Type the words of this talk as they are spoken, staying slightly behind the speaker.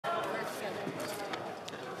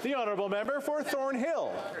The honourable member for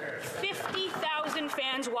Thornhill. 50,000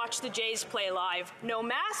 fans watched the Jays play live. No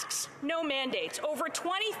masks, no mandates. Over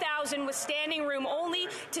 20,000 with standing room only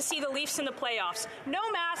to see the Leafs in the playoffs. No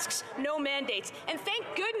masks, no mandates. And thank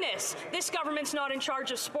goodness this government's not in charge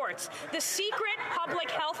of sports. The secret public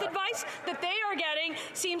health advice that they are getting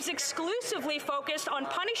seems exclusively focused on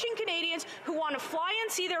punishing Canadians who want to fly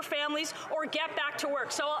and see their families or get back to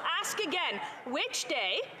work. So I'll ask again, which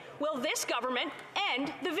day will this government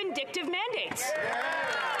end the vindictive mandates?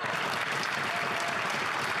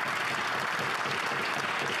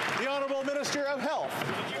 The Honourable Minister of Health.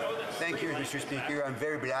 Thank you, Mr. Speaker. I'm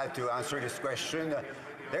very glad to answer this question.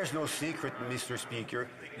 There's no secret, Mr. Speaker.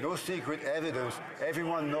 No secret evidence.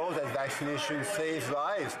 Everyone knows that vaccination saves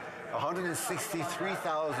lives.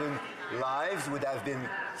 163,000 lives would have been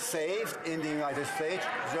saved in the United States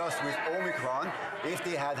just with Omicron if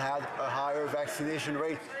they had had a higher vaccination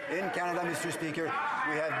rate. In Canada, Mr. Speaker,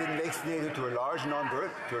 we have been vaccinated to a large number,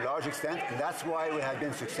 to a large extent, and that's why we have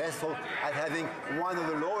been successful at having one of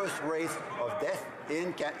the lowest rates of death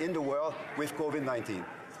in the world with COVID-19.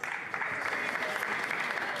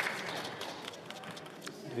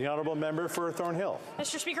 The honourable member for Thornhill.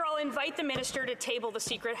 Mr. Speaker, I'll invite the minister to table the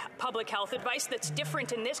secret public health advice that's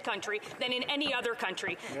different in this country than in any other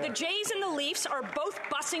country. The Jays and the Leafs are both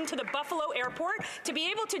busing to the Buffalo airport to be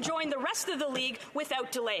able to join the rest of the league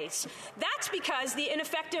without delays. That's because the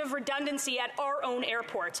ineffective redundancy at our own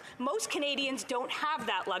airports. Most Canadians don't have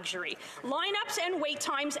that luxury. Lineups and wait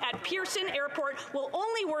times at Pearson Airport will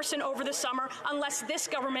only worsen over the summer unless this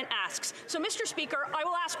government asks. So, Mr. Speaker, I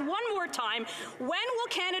will ask one more time, when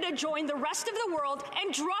will Canada join the rest of the world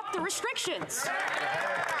and drop the restrictions?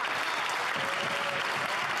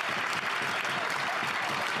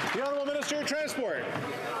 The Honourable Minister of Transport.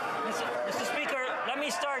 Mr. Speaker, let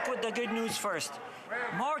me start with the good news first.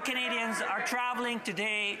 More Canadians are travelling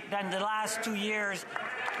today than the last 2 years.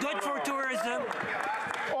 Good for tourism.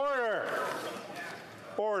 Order.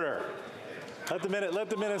 Order. Let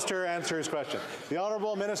the minister answer his question. The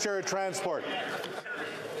Honourable Minister of Transport.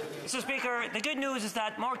 Mr. Speaker, the good news is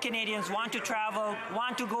that more Canadians want to travel,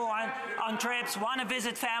 want to go on trips, want to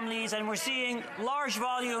visit families, and we're seeing large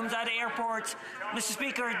volumes at airports. Mr.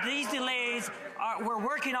 Speaker, these delays, we're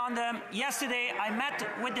working on them. Yesterday, I met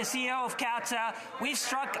with the CEO of CATSA. We've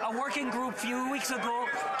struck a working group a few weeks ago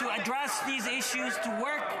to address these issues, to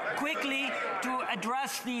work quickly to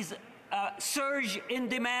address these surge in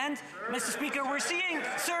demand. Mr. Speaker, we're seeing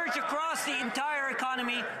surge across the entire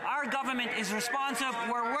economy. Our government is responsive.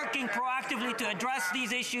 We're working proactively to address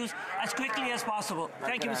these issues as quickly as possible.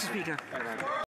 Thank you, Mr. Speaker.